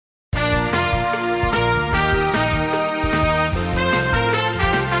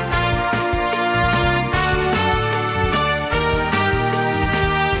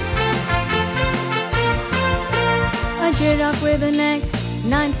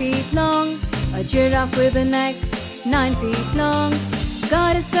9 feet long. A giraffe with a neck 9 feet long.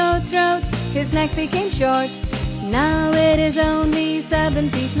 Got a sore throat, his neck became short. Now it is only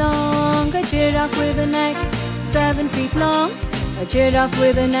 7 feet long. A giraffe with a neck 7 feet long. A giraffe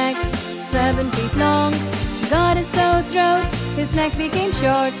with a neck 7 feet long. Got a sore throat, his neck became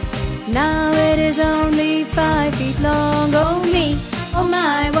short. Now it is only 5 feet long. Oh me, oh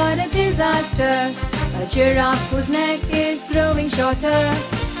my, what a disaster! A giraffe whose neck is growing shorter.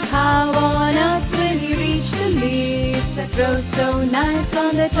 How on earth will he reach the leaves that grow so nice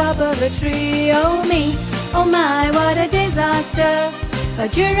on the top of a tree? Oh me, oh my, what a disaster! A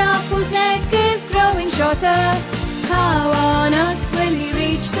giraffe whose neck is growing shorter. How on earth will he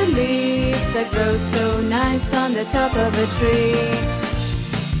reach the leaves that grow so nice on the top of a tree?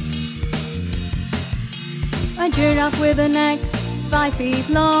 A giraffe with a neck 5 feet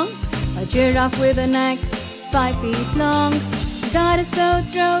long. A giraffe with a neck 5 feet long. Got a sore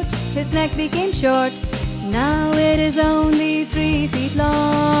throat, his neck became short. Now it is only 3 feet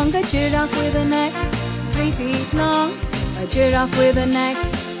long. A giraffe with a neck 3 feet long. A giraffe with a neck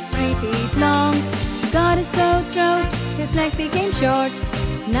 3 feet long. Got a sore throat, his neck became short.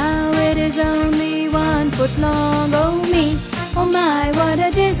 Now it is only 1 foot long. Oh me, oh my, what a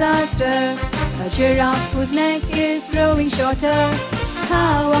disaster! A giraffe whose neck is growing shorter.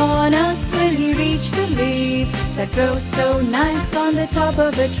 How on earth will he reach the leaves that grow so nice on the top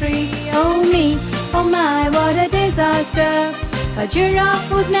of a tree? Oh me, oh my, what a disaster! A giraffe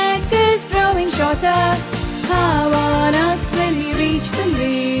whose neck is growing shorter. How on earth will he reach the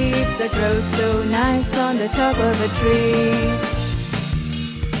leaves that grow so nice on the top of a tree?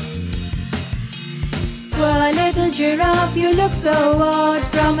 Poor little giraffe, you look so odd,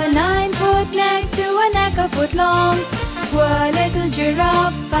 from a 9-foot neck to a neck a foot long. Poor little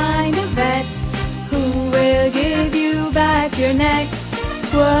giraffe, find a vet who will give you back your neck.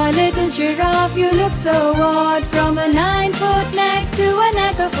 Poor little giraffe, you look so odd, from a 9-foot neck to a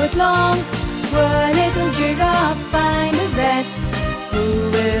neck a foot long. Poor little giraffe, find a vet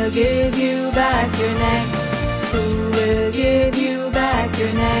who will give you back your neck. Who will give you back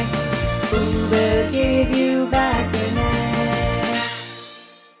your neck? Who will